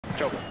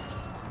Joke.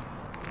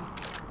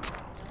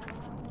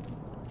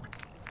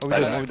 What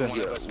we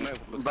doing?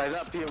 By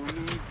that here, we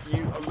need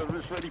you on the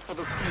roof ready for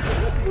the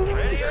season.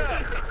 Ready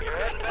up. You're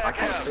heading back I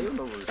can't out. stay on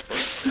the roof.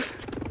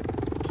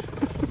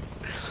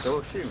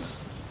 They'll shoot me.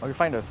 Oh, you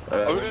find us?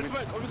 Are we going to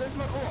smoke? Are we going to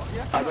smoke or what?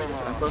 Yeah. I don't know.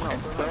 Don't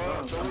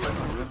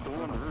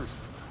on the roof.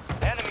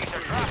 Enemies are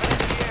dropping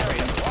into the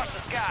area. Watch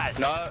the skies.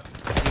 No,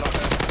 I'm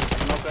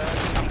not there.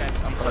 I'm dead.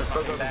 I'm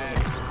so dead.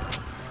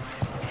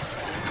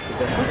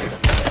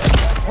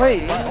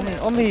 Wait,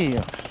 on me.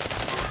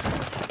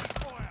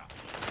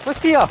 Where's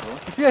Tia?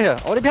 Is Tia here?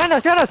 Oh, they're behind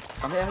us,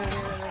 I'm here.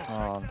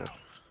 Oh, I'm dead.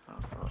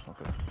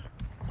 Okay.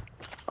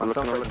 I'm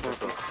looking.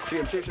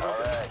 Shoot him.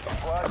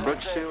 I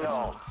broke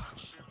shield.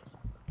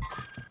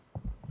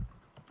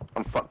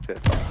 I'm fucked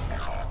here.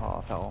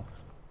 Oh, hell.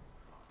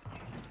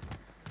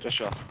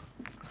 Joshua,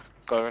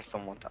 go arrest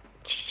someone.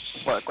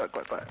 Quiet.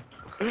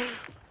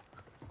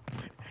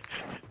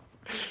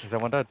 Is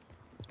everyone dead?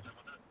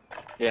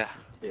 Yeah.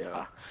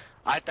 Yeah.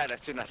 I died as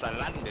soon as I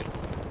landed.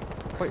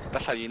 Wait,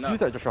 That's how you know. use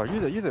that, Joshua.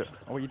 Use it.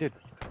 Oh, what you did?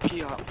 I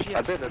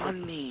did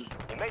money.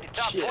 You made it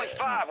top Shit.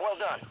 25. Well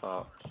done.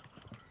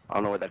 I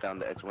don't know where that down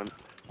the edge went.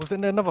 Was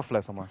in there another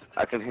flare somewhere?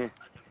 I can hear.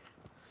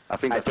 I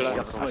think that's think one.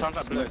 that's sounds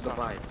like blue.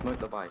 Smoke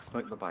the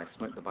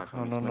buy.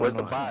 No. Where's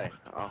the buy?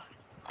 Oh.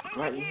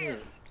 Right here.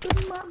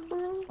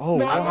 Oh,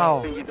 I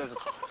wow. think he does.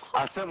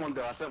 I sent one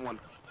though.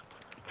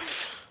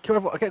 Kill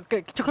everyone.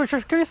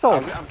 Kill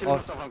yourself.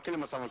 I'm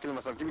killing myself.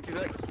 Give me 2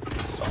 seconds.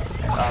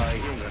 He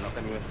ain't going up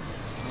anyway.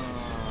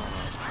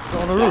 Go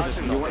on the roof.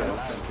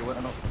 You want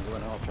an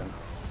option.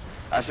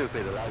 I should have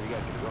stayed alive. You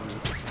guys could have got me.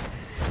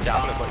 Yeah, I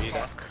would have got you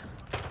there.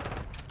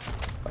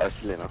 I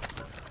still enough.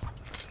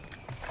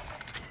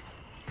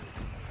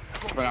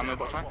 Wait, I'm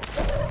about time.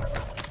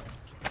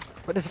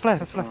 Wait, there's a flare.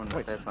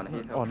 Wait.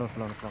 Oh, no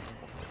flare.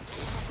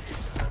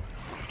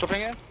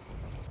 Dropping in.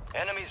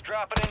 Enemies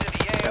dropping into the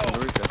AO.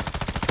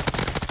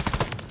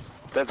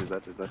 That is.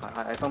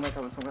 Somewhere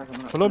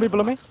coming.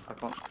 Below me. I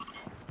can't.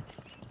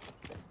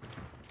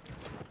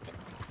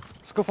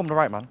 Let's go from the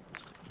right, man.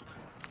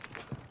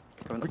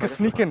 We can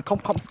sneak in. Come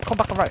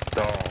back on right.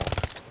 No.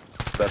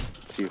 That's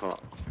too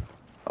hot.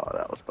 Oh,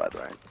 that was bad,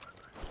 right?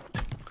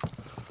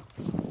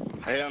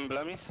 Hey,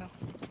 below me, sir.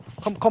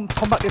 Come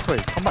back this way.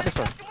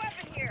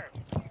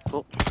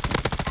 Oh.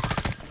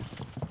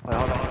 Wait,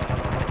 hold on.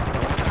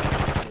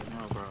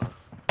 No, bro.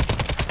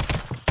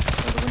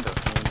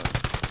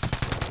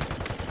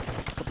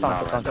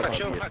 Down.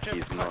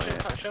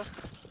 Chill.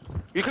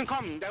 You can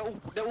come. They're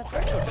all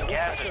cracked.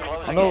 Gas is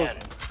closing I know. in.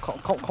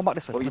 Come back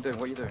this way. What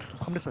are you doing?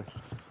 Come this way.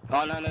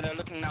 Oh, no, they're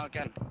looking now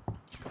again.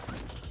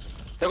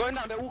 They're going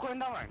down. They're all going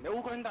down, right? They're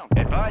all going down.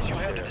 Advise you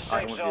head to the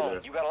I safe won't do zone.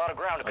 this. You got a lot of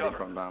ground to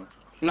cover. Down.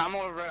 No, I'm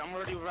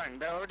already running.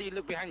 They already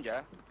look behind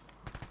you.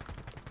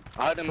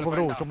 I heard them Jump going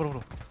over down. the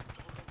wall.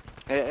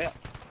 Yeah.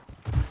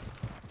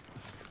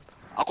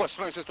 I've got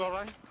smokes as well,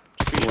 right?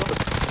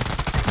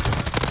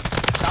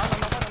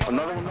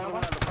 Another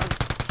one at the front.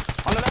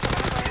 On the left.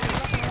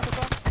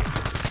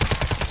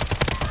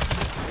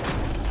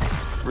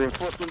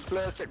 Reinforcement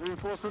flares, check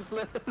reinforcement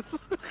flares.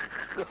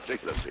 Check.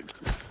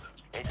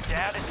 It's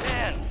down to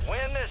 10.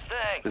 Win this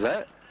thing. Is that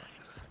it?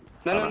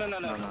 No.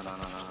 No.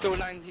 Still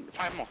 9,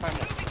 5 more.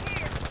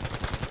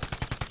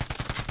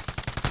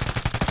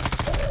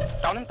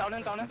 Down in.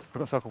 We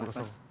got circle.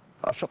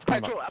 Shot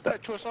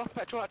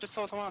Petrol, I just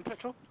saw someone on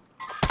petrol.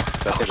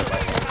 That's it.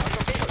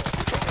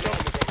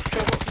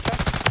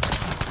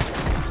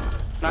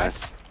 Nice.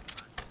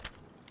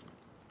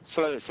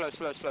 Slow.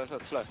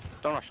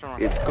 Don't rush.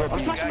 It's got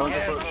me.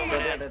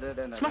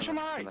 Smash on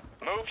the right.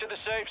 Move to the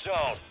safe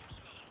zone.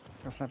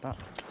 Let's snap that.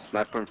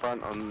 Sniper in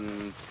front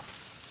on.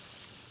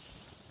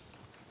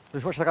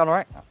 Just watch the gun,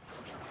 alright?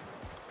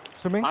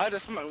 Swimming? I heard a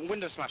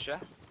window smash, yeah?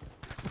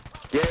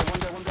 Yeah,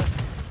 one there.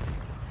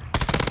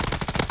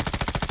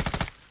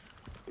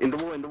 In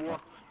the wall.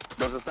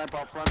 There's a sniper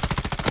up front.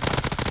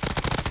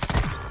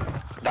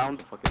 Down.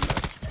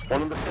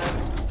 One on the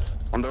stairs.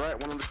 On the right,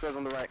 one on the stairs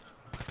on the right.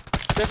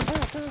 There's a four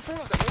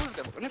of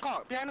them. In the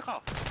car, behind the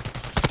car.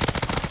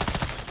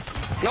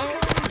 No.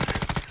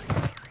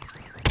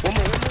 One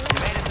more. You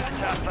made it to the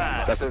top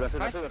 5. That's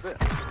it.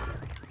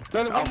 No,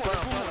 Out one more.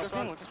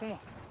 There's one more.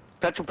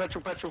 Petrol.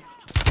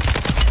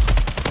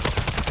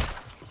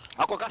 I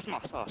got gas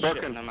mask. Oh,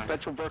 Broken. shit, never mind.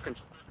 Petrol broken.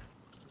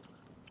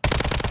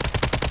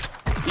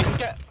 You can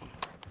get.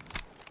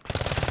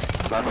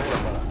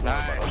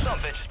 Nice. Some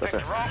bitches picked the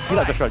wrong See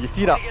that, fight. Joshua? You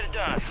see that? Way to get it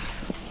done.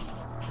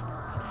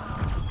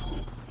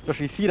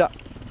 Joshua, you see that?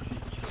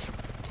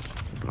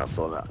 I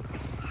saw that.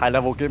 High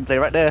level gameplay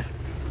right there.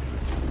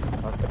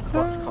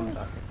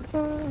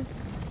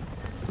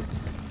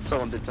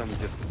 Someone did tell me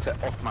just to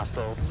off my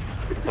soul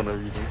for no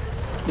reason.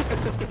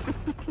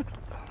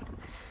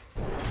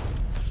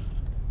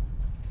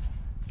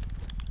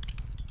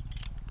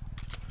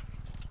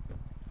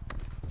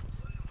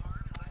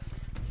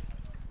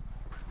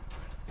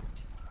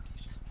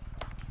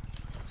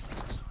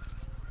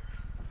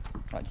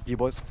 Right, GG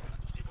boys.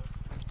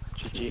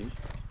 GG.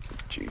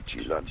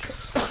 GG lads.